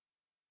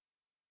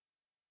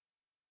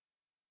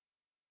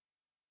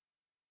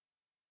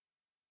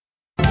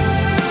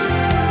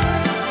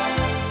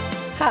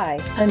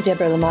Hi, I'm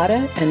Deborah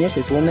Lamata, and this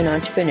is Woman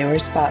Entrepreneur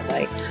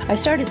Spotlight. I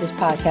started this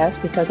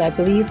podcast because I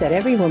believe that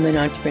every woman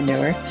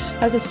entrepreneur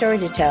has a story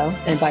to tell,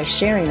 and by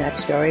sharing that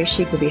story,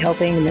 she could be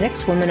helping the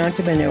next woman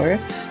entrepreneur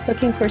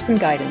looking for some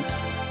guidance.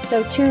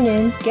 So tune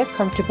in, get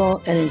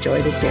comfortable, and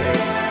enjoy the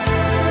series.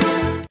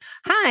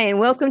 Hi, and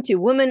welcome to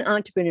Woman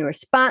Entrepreneur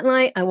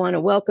Spotlight. I want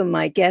to welcome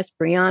my guest,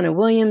 Brianna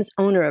Williams,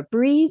 owner of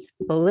Breeze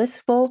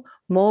Blissful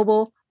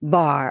Mobile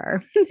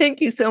Bar.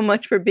 Thank you so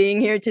much for being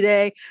here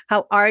today.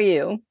 How are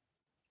you?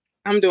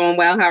 I'm doing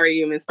well. How are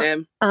you, Ms.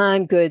 Deb?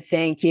 I'm good,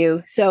 thank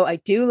you. So I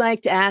do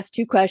like to ask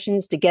 2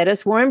 questions to get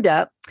us warmed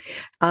up.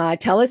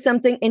 Tell us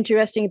something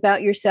interesting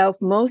about yourself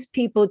most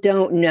people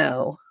don't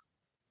know.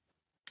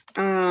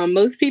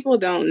 Most people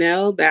don't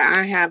know that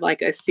I have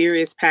like a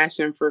serious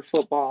passion for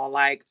football.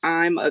 Like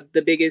I'm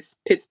the biggest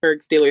Pittsburgh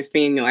Steelers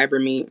fan you'll ever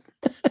meet.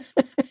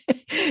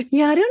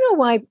 Yeah, I don't know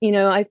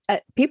why,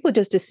 people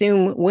just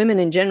assume women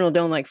in general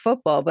don't like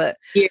football, but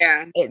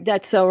yeah,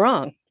 that's so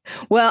wrong.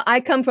 Well,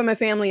 I come from a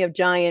family of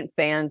Giant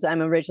fans.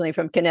 I'm originally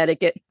from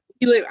Connecticut.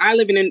 I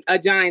live in a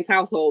Giants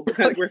household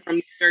because we're from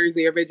New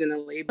Jersey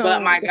originally.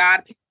 But my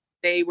God,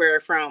 they were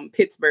from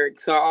Pittsburgh,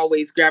 so I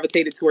always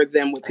gravitated towards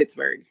them with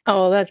Pittsburgh.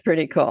 Oh, that's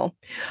pretty cool.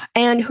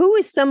 And who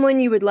is someone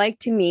you would like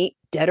to meet,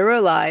 dead or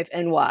alive,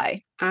 and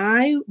why?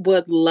 I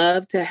would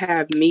love to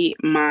have meet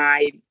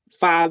my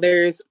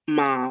father's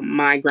mom,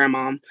 my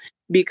grandma,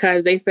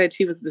 because they said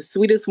she was the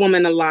sweetest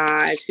woman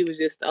alive. She was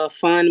just a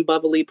fun,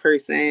 bubbly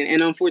person.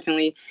 And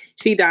unfortunately,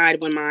 she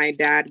died when my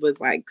dad was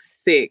like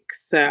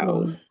 6.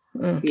 So,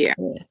 yeah.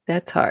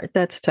 That's hard.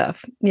 That's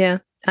tough. Yeah,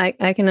 I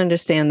can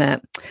understand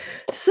that.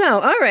 So,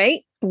 all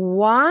right.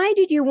 Why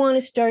did you want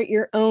to start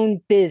your own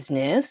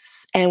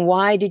business? And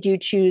why did you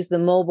choose the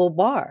mobile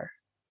bar?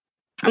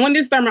 I wanted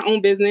to start my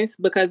own business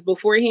because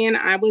beforehand,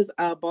 I was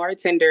a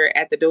bartender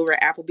at the Dover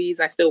Applebee's.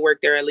 I still work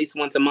there at least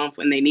once a month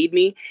when they need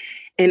me.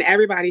 And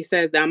everybody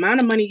says the amount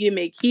of money you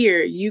make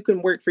here, you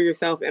can work for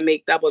yourself and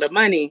make double the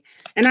money.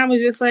 And I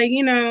was just like,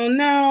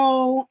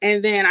 no.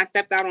 And then I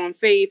stepped out on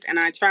faith and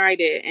I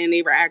tried it. And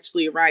they were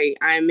actually right.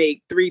 I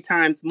make 3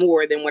 times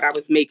more than what I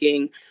was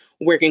making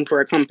working for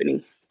a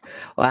company.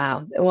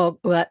 Wow. Well,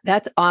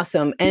 that's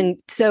awesome. And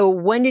so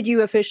when did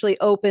you officially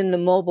open the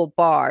mobile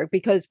bar?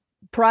 Because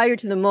prior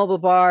to the mobile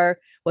bar,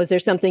 was there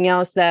something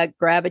else that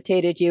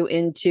gravitated you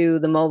into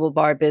the mobile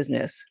bar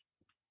business?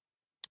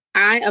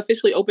 I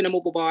officially opened a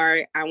mobile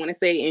bar, I want to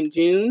say in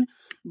June.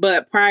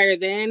 But prior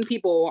then,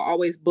 people will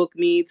always book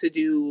me to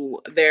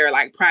do their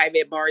like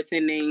private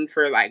bartending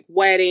for like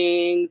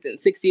weddings and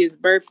 60th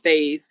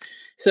birthdays.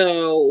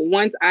 So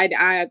once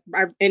I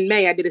in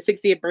May, I did a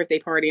 60th birthday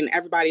party and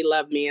everybody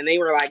loved me. And they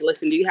were like,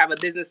 listen, do you have a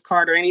business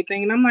card or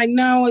anything? And I'm like,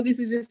 no, this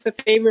is just a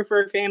favor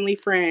for a family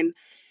friend.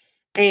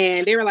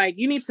 And they were like,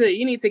 you need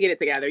to get it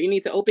together. You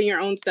need to open your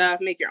own stuff,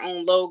 make your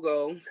own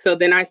logo. So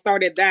then I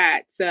started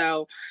that.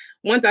 So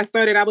once I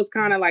started, I was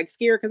kind of like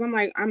scared because I'm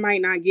like, I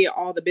might not get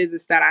all the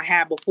business that I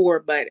had before,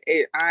 but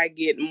I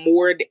get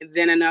more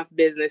than enough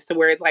business to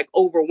where it's like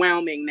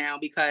overwhelming now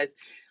because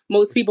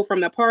most people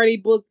from the party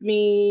booked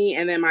me.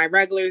 And then my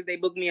regulars, they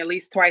book me at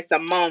least twice a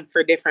month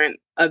for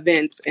different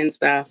events and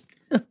stuff.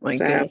 Oh my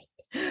goodness.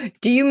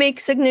 Do you make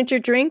signature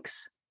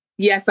drinks?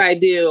 Yes, I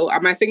do.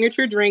 My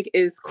signature drink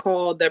is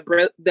called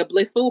the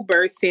Blissful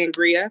Burst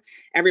Sangria.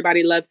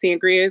 Everybody loves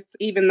sangrias,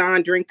 even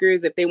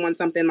non-drinkers. If they want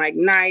something like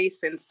nice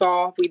and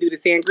soft, we do the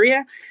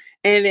sangria.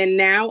 And then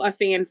now a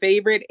fan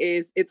favorite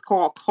it's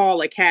called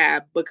Call a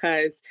Cab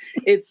because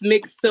it's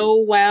mixed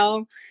so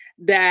well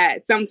that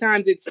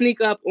sometimes it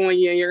sneak up on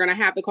you and you're going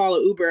to have to call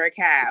an Uber or a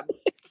cab.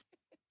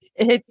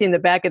 It hits you in the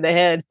back of the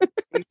head.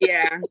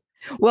 Yeah.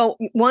 Well,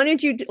 why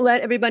don't you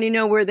let everybody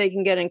know where they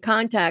can get in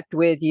contact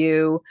with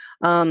you?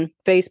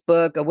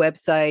 Facebook, a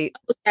website.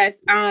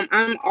 Yes, I'm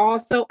on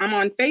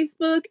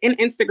Facebook and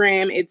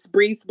Instagram. It's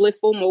Breeze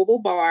Blissful Mobile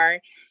Bar.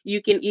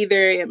 You can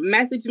either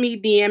message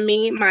me, DM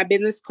me. My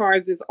business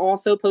cards is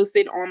also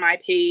posted on my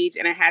page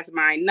and it has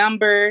my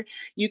number.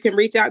 You can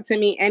reach out to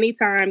me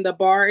anytime. The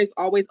bar is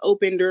always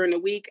open during the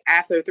week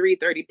after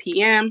 3:30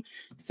 p.m.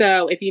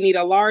 So if you need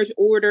a large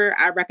order,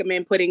 I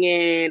recommend putting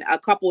in a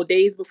couple of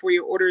days before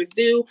your order is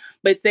due.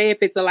 But say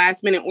if it's a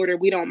last minute order,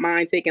 we don't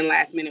mind taking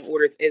last minute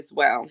orders as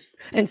well.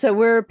 And so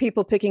where are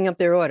people picking up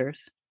their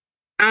orders?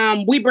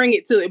 We bring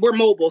it to it. We're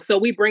mobile, so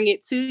we bring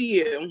it to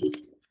you.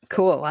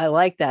 Cool. I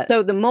like that.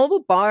 So the mobile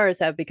bars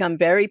have become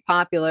very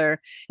popular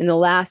in the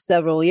last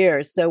several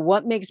years. So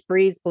what makes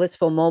Breeze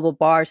Blissful Mobile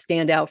Bar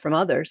stand out from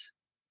others?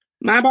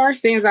 My bar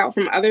stands out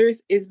from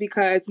others is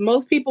because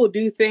most people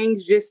do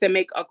things just to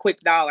make a quick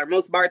dollar.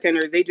 Most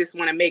bartenders, they just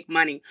want to make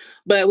money.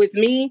 But with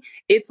me,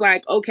 it's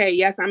like, okay,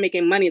 yes, I'm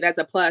making money. That's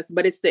a plus,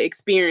 but it's the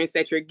experience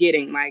that you're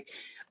getting. Like,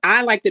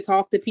 I like to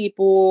talk to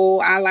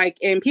people.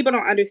 And people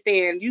don't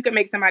understand. You can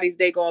make somebody's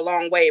day go a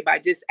long way by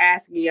just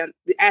asking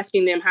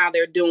them how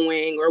they're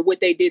doing or what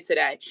they did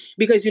today,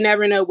 because you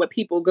never know what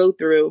people go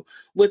through.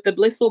 With the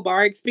Blissful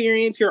Bar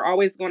experience, you're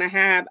always going to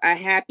have a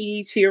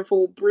happy,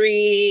 cheerful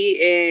Bree,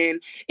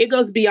 and it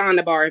goes beyond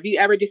the bar. If you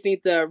ever just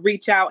need to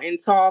reach out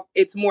and talk,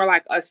 it's more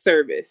like a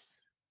service.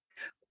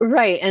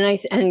 Right.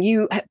 And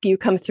you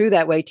come through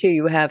that way too.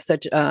 You have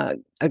such a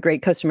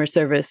great customer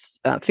service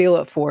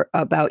feel for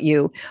about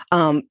you.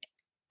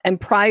 And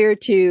prior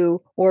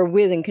to or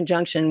with in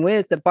conjunction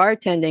with the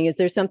bartending, is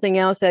there something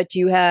else that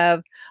you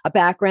have a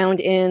background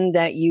in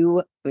that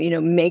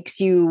makes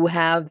you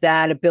have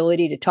that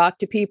ability to talk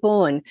to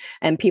people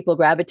and people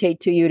gravitate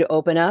to you to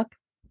open up?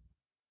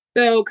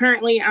 So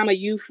currently I'm a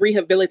youth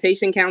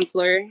rehabilitation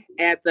counselor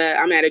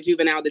I'm at a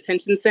juvenile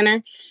detention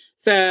center.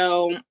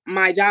 So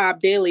my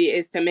job daily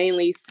is to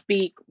mainly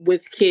speak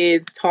with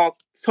kids, talk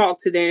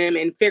to them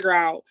and figure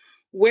out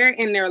where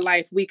in their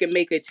life we can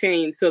make a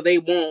change so they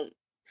won't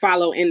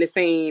follow in the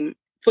same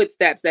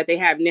footsteps that they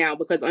have now,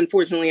 because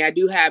unfortunately I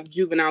do have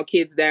juvenile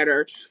kids that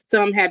are,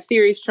 some have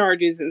serious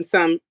charges and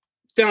some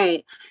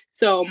don't.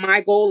 So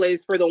my goal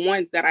is for the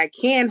ones that I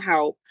can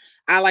help,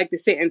 I like to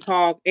sit and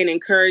talk and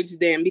encourage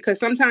them, because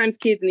sometimes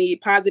kids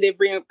need positive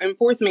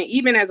reinforcement.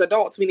 Even as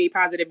adults, we need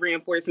positive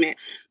reinforcement,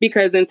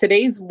 because in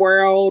today's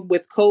world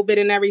with COVID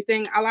and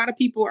everything, a lot of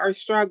people are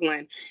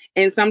struggling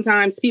and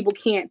sometimes people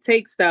can't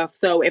take stuff.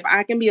 So if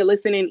I can be a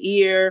listening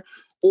ear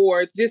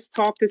or just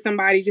talk to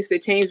somebody just to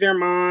change their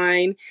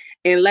mind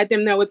and let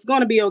them know it's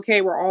going to be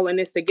okay, we're all in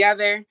this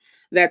together.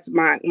 That's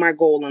my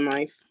goal in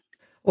life.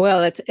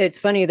 Well, it's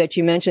funny that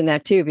you mentioned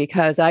that too,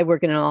 because I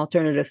work in an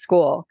alternative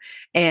school,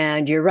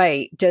 and you're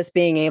right. Just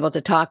being able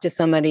to talk to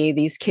somebody,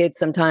 these kids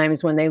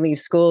sometimes when they leave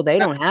school, they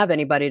don't have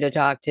anybody to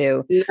talk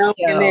to. No,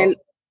 and then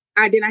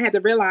So I had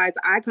to realize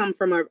I come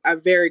from a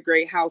very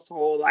great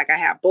household. Like I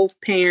have both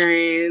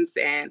parents,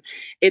 and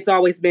it's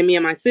always been me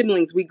and my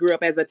siblings. We grew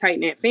up as a tight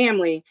knit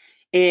family.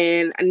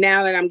 And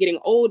now that I'm getting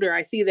older,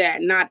 I see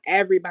that not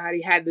everybody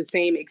had the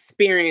same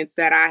experience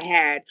that I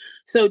had.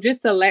 So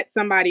just to let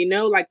somebody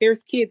know, like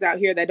there's kids out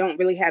here that don't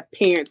really have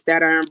parents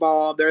that are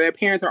involved, or their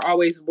parents are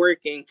always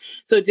working.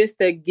 So just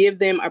to give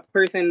them a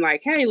person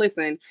like, hey,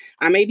 listen,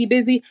 I may be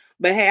busy,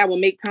 but hey, I will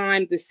make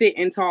time to sit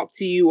and talk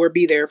to you or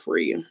be there for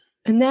you.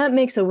 and that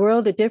makes a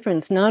world of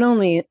difference, not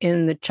only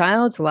in the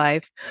child's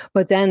life,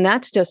 but then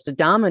that's just a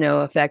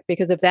domino effect.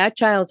 Because if that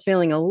child's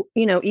feeling,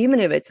 even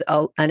if it's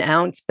an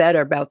ounce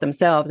better about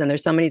themselves, and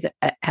there's somebody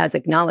that has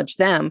acknowledged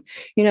them,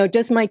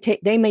 just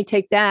they may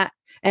take that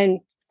and,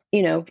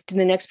 to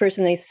the next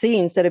person they see,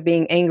 instead of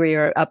being angry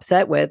or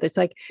upset with, it's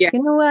like, Yeah.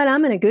 you know what,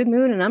 I'm in a good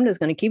mood and I'm just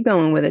going to keep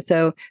going with it.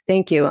 So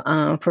thank you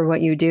for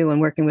what you do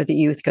and working with the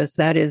youth, because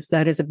that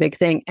is a big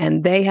thing.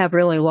 And they have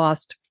really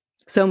lost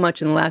so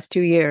much in the last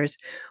 2 years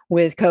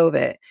with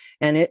COVID,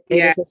 and it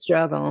Yeah. is a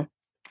struggle.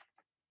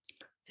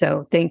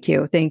 So thank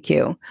you.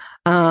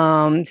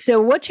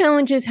 So what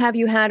challenges have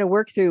you had to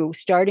work through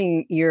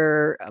starting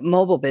your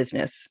mobile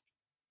business?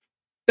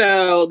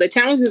 So the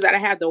challenges that I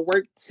had to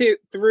work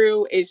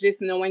through is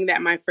just knowing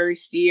that my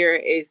first year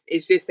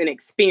is just an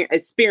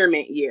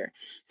experiment year.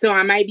 So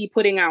I might be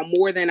putting out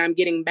more than I'm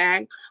getting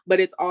back, but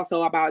it's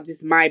also about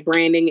just my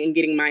branding and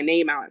getting my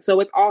name out. So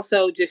it's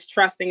also just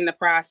trusting the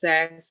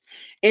process.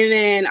 And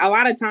then a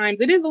lot of times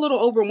it is a little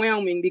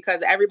overwhelming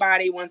because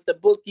everybody wants to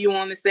book you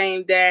on the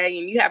same day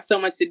and you have so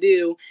much to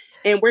do.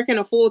 And working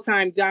a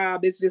full-time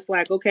job is just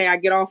like, okay, I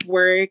get off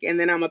work and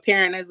then I'm a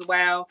parent as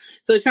well.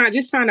 So trying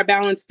to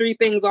balance three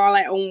things all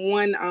at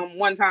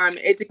one time,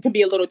 it can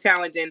be a little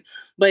challenging.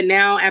 But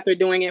now after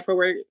doing it for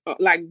work,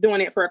 like doing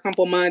it for a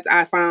couple months,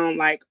 I found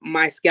like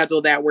my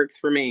schedule that works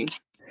for me.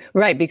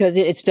 Right, because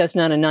it's just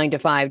not a 9 to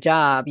 5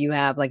 job. You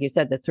have, like you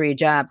said, the 3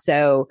 jobs.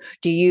 So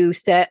do you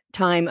set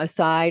time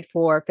aside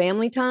for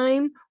family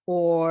time,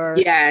 or?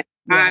 Yeah,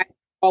 Yeah. I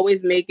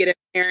always make it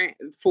apparent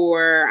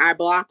I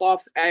block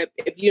off.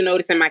 If you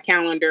notice in my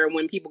calendar,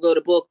 when people go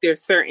to book,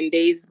 there's certain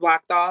days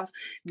blocked off,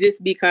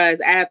 just because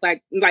as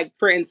like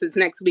for instance,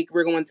 next week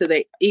we're going to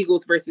the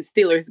Eagles versus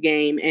Steelers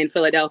game in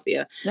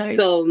Philadelphia. Nice.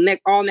 So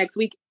next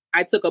week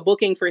I took a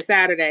booking for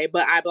Saturday,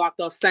 but I blocked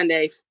off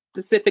Sunday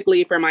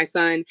specifically for my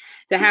son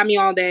to have me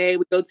all day.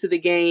 We go to the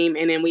game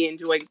and then we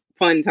enjoy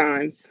fun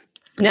times.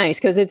 Nice,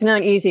 because it's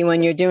not easy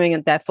when you're doing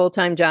that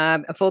full-time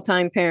job, a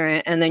full-time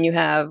parent, and then you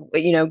have,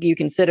 you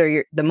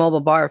consider the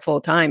mobile bar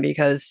full-time,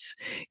 because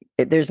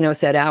there's no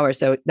set hour,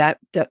 so that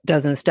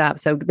doesn't stop.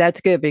 So that's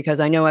good,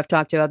 because I know I've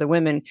talked to other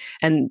women,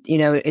 and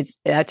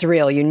that's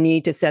real. You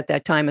need to set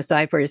that time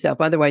aside for yourself,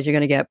 otherwise you're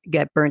going to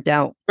get burnt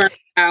out.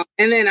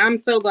 And then I'm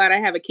so glad I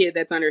have a kid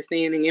that's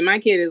understanding. And my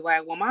kid is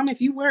like, well, Mom,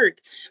 if you work,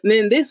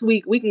 then this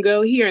week we can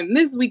go here, and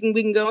this week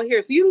we can go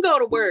here. So you can go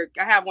to work.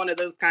 I have one of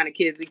those kind of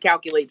kids that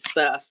calculates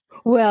stuff.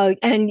 Well,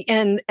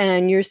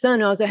 and your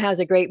son also has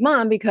a great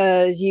mom,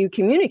 because you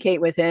communicate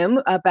with him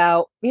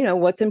about,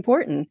 what's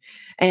important.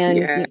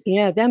 And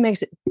yeah, that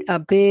makes a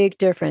big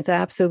difference.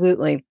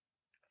 Absolutely.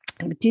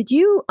 Did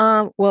you,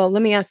 well,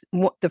 let me ask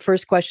the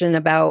first question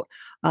about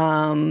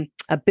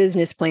a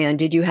business plan.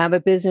 Did you have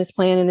a business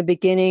plan in the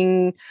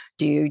beginning?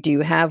 Do you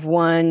have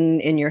one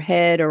in your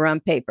head or on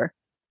paper?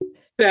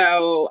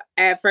 So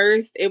at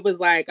first it was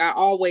like, I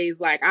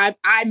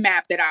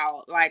mapped it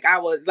out. Like I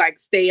would like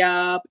stay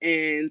up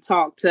and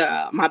talk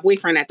to my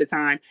boyfriend at the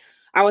time.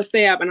 I would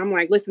stay up and I'm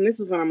like, listen, this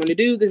is what I'm going to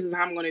do. This is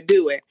how I'm going to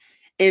do it.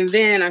 And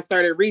then I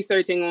started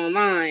researching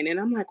online and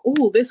I'm like,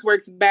 oh, this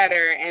works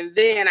better. And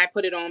then I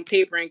put it on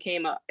paper and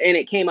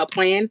it came a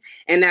plan.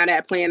 And now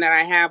that plan that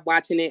I have,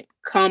 watching it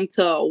come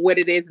to what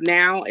it is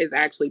now, is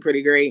actually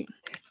pretty great.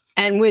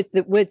 And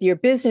with your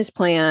business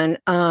plan,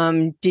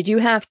 did you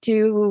have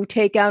to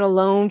take out a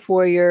loan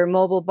for your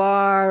mobile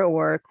bar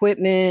or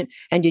equipment?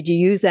 And did you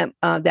use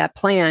that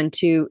plan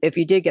if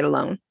you did get a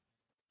loan?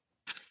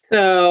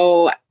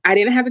 So I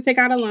didn't have to take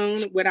out a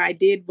loan. What I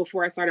did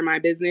before I started my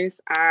business,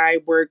 I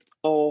worked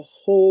a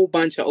whole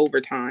bunch of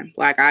overtime.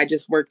 Like I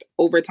just worked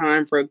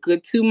overtime for a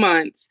good 2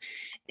 months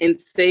and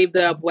saved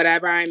up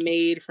whatever I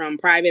made from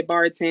private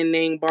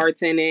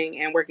bartending,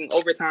 and working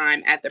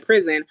overtime at the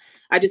prison.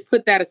 I just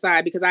put that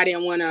aside because I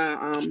didn't want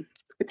to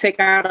take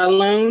out a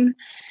loan.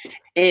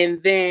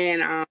 And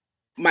then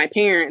my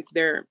parents,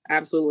 they're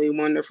absolutely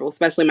wonderful,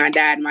 especially my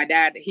dad. My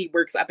dad, he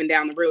works up and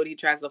down the road. He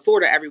travels to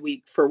Florida every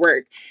week for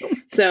work.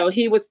 So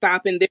he would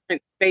stop in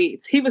different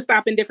states. He would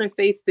stop in different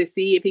states to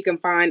see if he can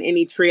find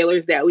any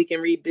trailers that we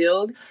can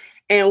rebuild.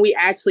 And we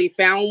actually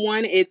found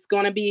one. It's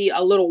going to be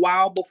a little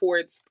while before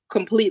it's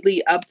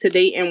completely up to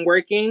date and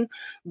working.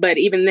 But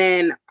even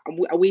then,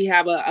 we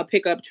have a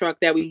pickup truck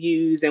that we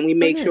use, and we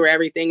make sure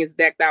everything is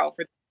decked out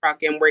for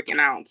truck and working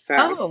out. So.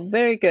 Oh,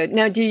 very good.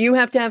 Now, do you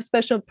have to have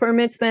special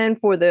permits then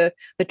for the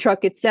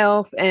truck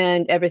itself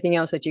and everything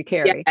else that you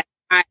carry? Yeah,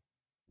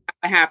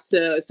 I have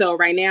to. So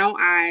right now,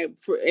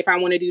 if I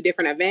want to do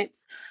different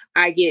events,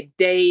 I get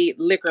day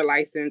liquor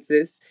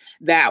licenses.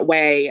 That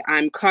way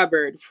I'm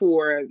covered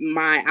for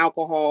my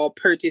alcohol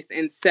purchase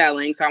and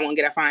selling. So I won't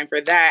get a fine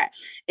for that.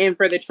 And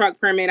for the truck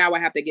permit, I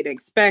would have to get an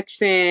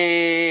inspection.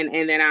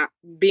 And then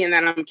being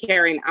that I'm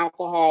carrying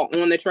alcohol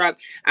on the truck,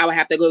 I would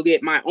have to go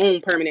get my own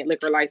permanent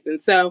liquor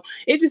license. So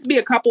it'd just be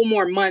a couple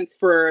more months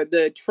for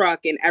the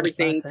truck and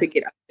everything to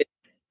get up.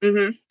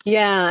 Mm-hmm.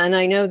 Yeah, and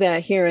I know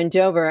that here in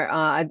Dover,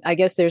 I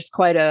guess there's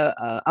quite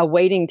a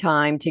waiting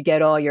time to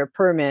get all your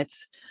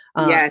permits.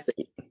 Yes,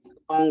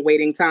 long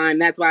waiting time.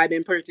 That's why I've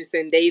been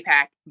purchasing day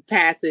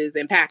passes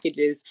and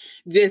packages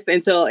just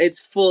until it's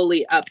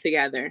fully up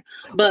together.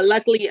 But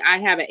luckily, I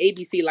have an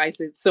ABC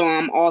license, so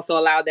I'm also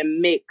allowed to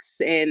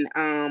mix and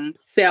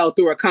sell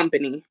through a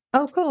company.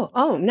 Oh, cool.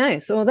 Oh,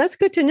 nice. Well, that's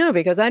good to know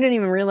because I didn't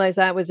even realize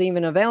that was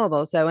even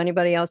available. So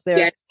anybody else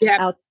there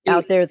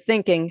out there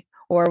thinking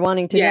or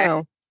wanting to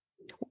know.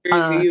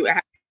 You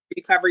have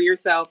to cover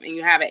yourself and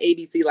you have an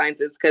ABC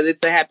license because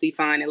it's a hefty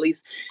fine, at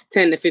least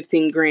 10 to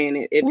 15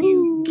 grand if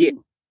you get.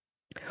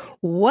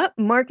 What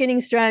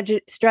marketing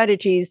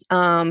strategies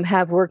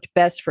have worked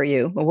best for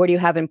you? Or what do you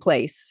have in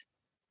place?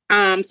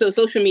 So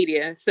social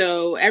media.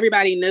 So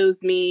everybody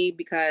knows me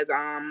because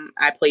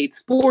I played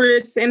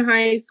sports in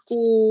high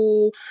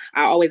school.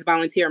 I always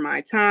volunteer my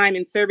time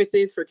and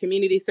services for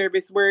community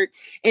service work.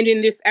 And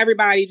then just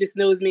everybody just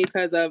knows me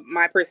because of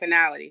my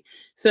personality.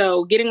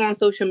 So getting on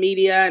social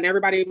media and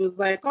everybody was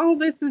like, oh,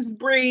 this is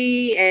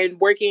Bree, and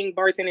working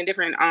bartending in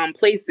different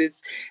places.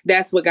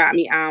 That's what got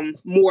me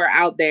more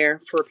out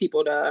there for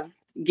people to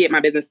get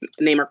my business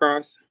name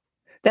across.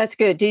 That's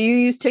good. Do you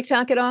use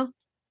TikTok at all?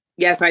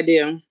 Yes, I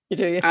do. You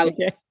do?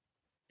 Okay.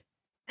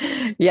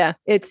 Yeah,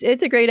 it's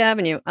a great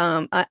avenue.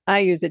 I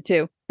use it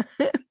too.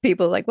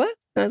 People are like, what?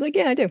 I was like,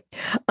 yeah, I do.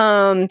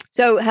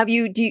 So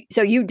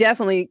so you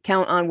definitely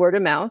count on word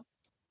of mouth?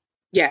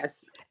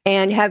 Yes.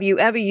 And have you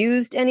ever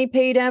used any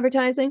paid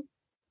advertising?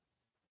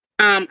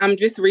 I'm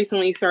just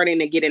recently starting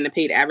to get into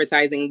paid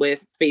advertising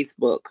with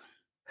Facebook.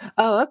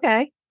 Oh,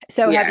 okay.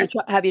 So yeah.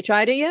 Have you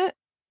tried it yet?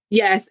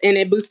 Yes, and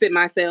it boosted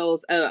my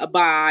sales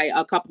by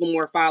a couple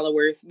more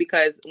followers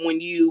because when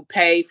you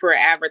pay for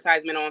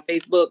advertisement on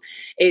Facebook,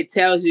 it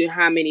tells you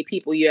how many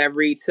people you have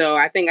reached. So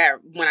I think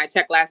when I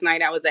checked last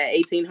night, I was at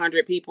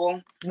 1,800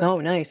 people.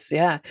 Oh, nice.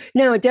 Yeah.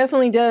 No, it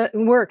definitely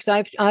works.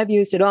 I've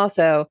used it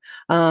also.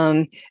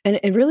 And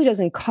it really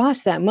doesn't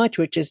cost that much,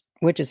 which is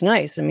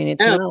nice. I mean,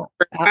 it's not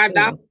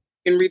 $5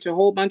 can reach a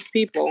whole bunch of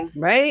people.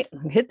 Right?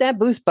 Hit that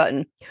boost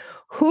button.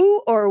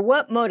 Who or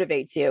what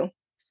motivates you?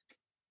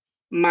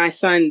 My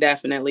son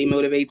definitely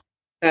motivates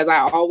because I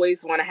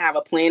always want to have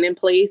a plan in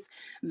place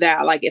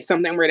that, like, if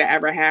something were to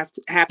ever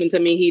happen to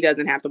me, he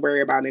doesn't have to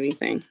worry about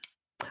anything.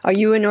 Are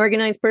you an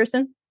organized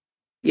person?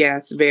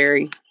 Yes,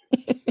 very.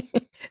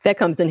 That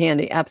comes in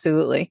handy.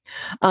 Absolutely.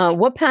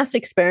 What past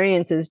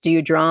experiences do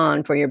you draw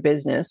on for your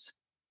business?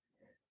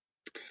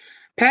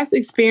 Past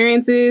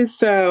experiences.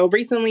 So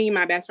recently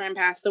my best friend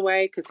passed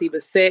away because he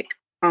was sick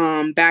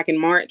back in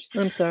March.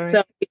 I'm sorry.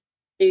 So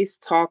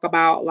talk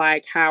about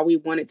like how we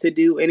wanted to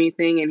do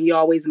anything, and he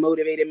always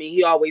motivated me.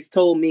 He always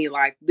told me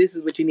like, this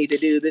is what you need to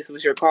do, this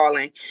was your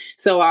calling.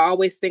 So I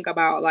always think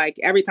about like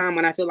every time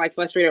when I feel like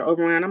frustrated or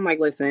overwhelmed, I'm like,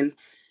 listen,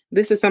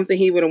 this is something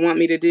he would want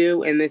me to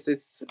do, and this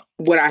is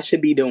what I should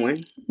be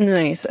doing.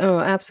 Nice. Oh,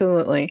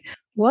 absolutely.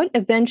 What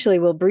eventually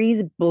will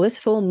Bree's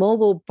Blissful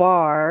mobile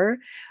bar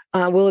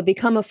will it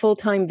become a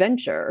full-time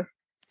venture?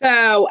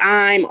 So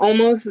I'm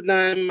almost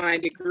done my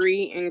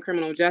degree in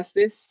criminal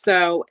justice.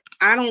 So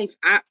I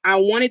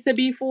want it to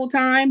be full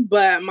time,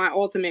 but my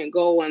ultimate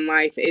goal in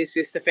life is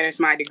just to finish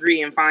my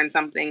degree and find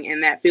something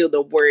in that field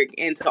of work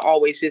and to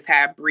always just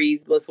have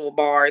Breeze Blissful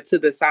Bar to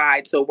the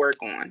side to work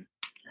on.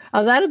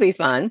 Oh, that'll be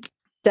fun.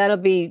 That'll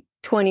be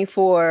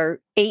 24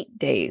 8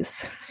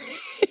 days.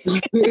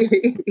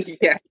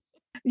 Yeah.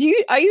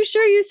 Are you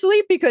sure you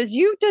sleep? Because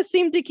you just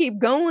seem to keep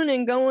going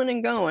and going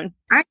and going.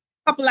 A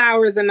couple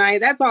hours a night.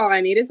 That's all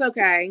I need. It's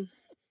okay.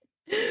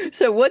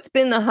 So what's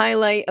been the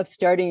highlight of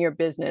starting your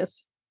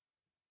business?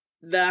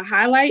 The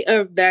highlight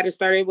of that is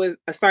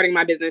starting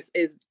my business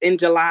is in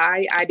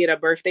July. I did a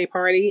birthday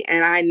party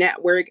and I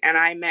networked and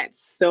I met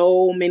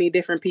so many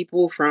different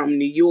people from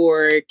New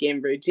York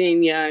and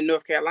Virginia,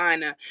 North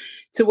Carolina,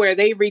 to where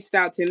they reached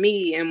out to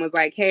me and was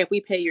like, hey, if we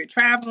pay your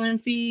traveling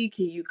fee,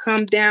 can you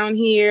come down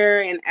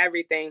here and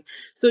everything?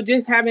 So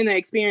just having the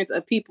experience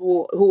of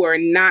people who are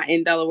not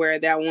in Delaware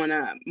that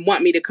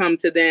want me to come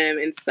to them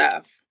and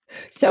stuff.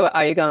 So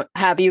are you going,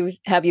 have you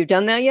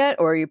done that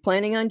yet? Or are you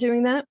planning on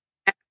doing that?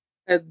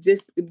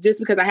 Just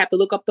because I have to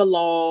look up the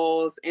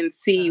laws and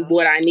see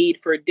what I need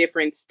for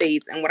different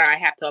states and what I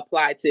have to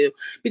apply to,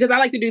 because I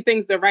like to do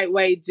things the right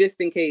way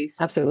just in case.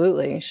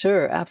 Absolutely.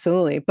 Sure.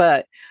 Absolutely.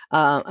 But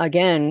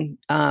again,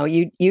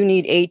 you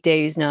need 8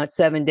 days, not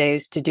 7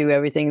 days to do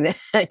everything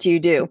that you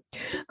do.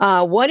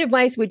 What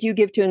advice would you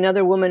give to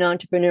another woman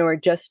entrepreneur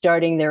just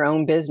starting their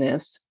own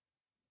business?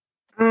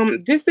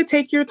 Just to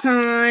take your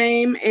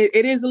time.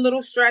 It is a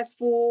little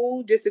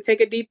stressful, just to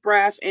take a deep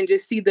breath and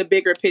just see the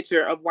bigger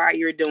picture of why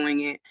you're doing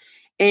it.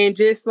 And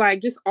just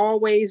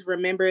always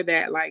remember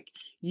that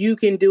you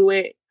can do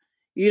it.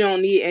 You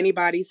don't need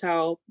anybody's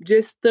help.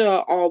 Just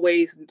to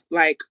always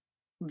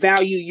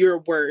value your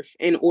worth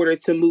in order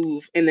to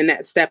move in the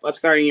next step of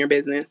starting your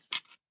business.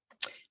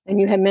 And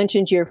you had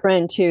mentioned your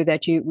friend too,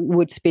 that you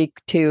would speak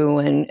to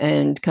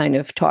and kind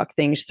of talk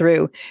things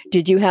through.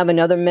 Did you have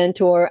another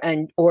mentor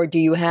or do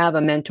you have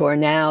a mentor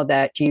now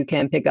that you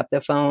can pick up the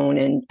phone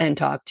and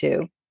talk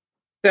to?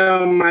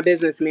 So my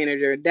business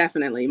manager,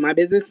 definitely. My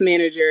business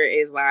manager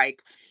is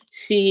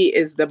she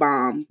is the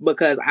bomb,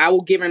 because I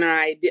will give her an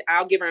idea.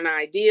 I'll give her an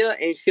idea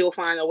and she'll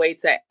find a way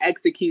to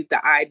execute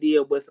the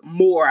idea with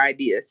more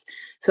ideas.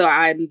 So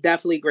I'm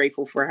definitely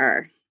grateful for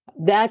her.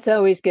 That's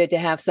always good to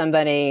have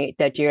somebody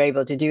that you're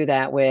able to do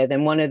that with.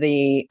 And one of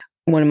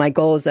my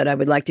goals that I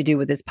would like to do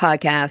with this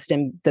podcast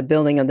and the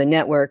building of the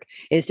network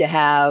is to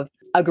have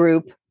a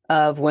group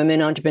of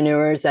women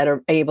entrepreneurs that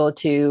are able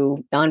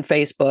to, on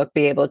Facebook,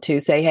 be able to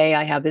say, hey,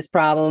 I have this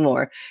problem,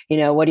 or,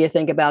 what do you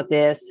think about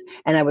this?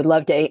 And I would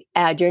love to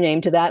add your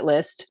name to that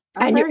list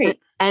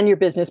and your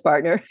business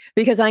partner,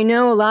 because I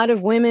know a lot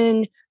of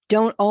women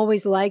don't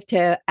always like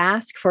to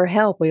ask for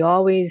help. We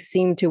always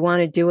seem to want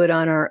to do it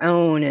on our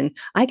own. And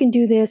I can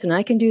do this and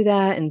I can do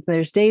that. And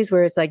there's days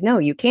where it's like, no,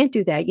 you can't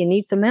do that. You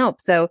need some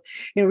help. So,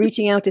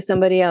 reaching out to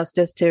somebody else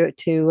just to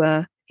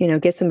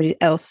get somebody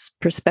else's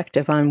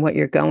perspective on what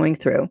you're going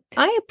through.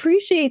 I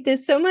appreciate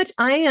this so much.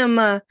 I am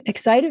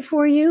excited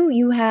for you.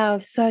 You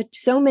have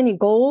so many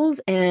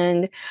goals,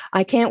 and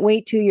I can't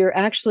wait till you're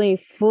actually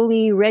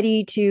fully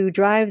ready to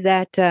drive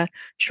that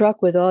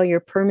truck with all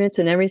your permits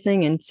and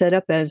everything and set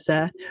up as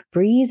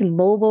Breeze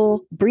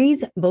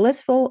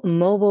Blissful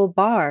Mobile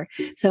Bar.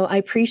 So I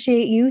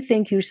appreciate you.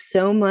 Thank you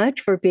so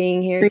much for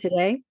being here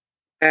today.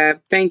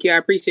 Thank you. I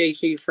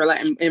appreciate you for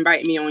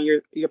inviting me on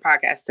your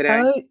podcast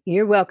today. Oh,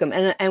 you're welcome.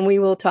 And we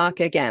will talk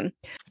again.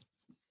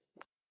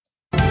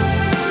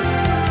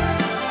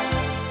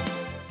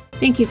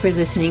 Thank you for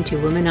listening to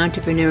Woman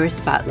Entrepreneur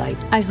Spotlight.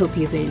 I hope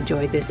you've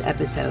enjoyed this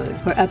episode.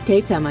 For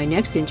updates on my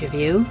next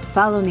interview,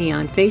 follow me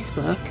on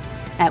Facebook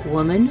at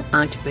Woman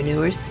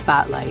Entrepreneur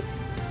Spotlight.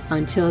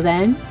 Until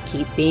then,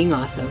 keep being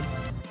awesome.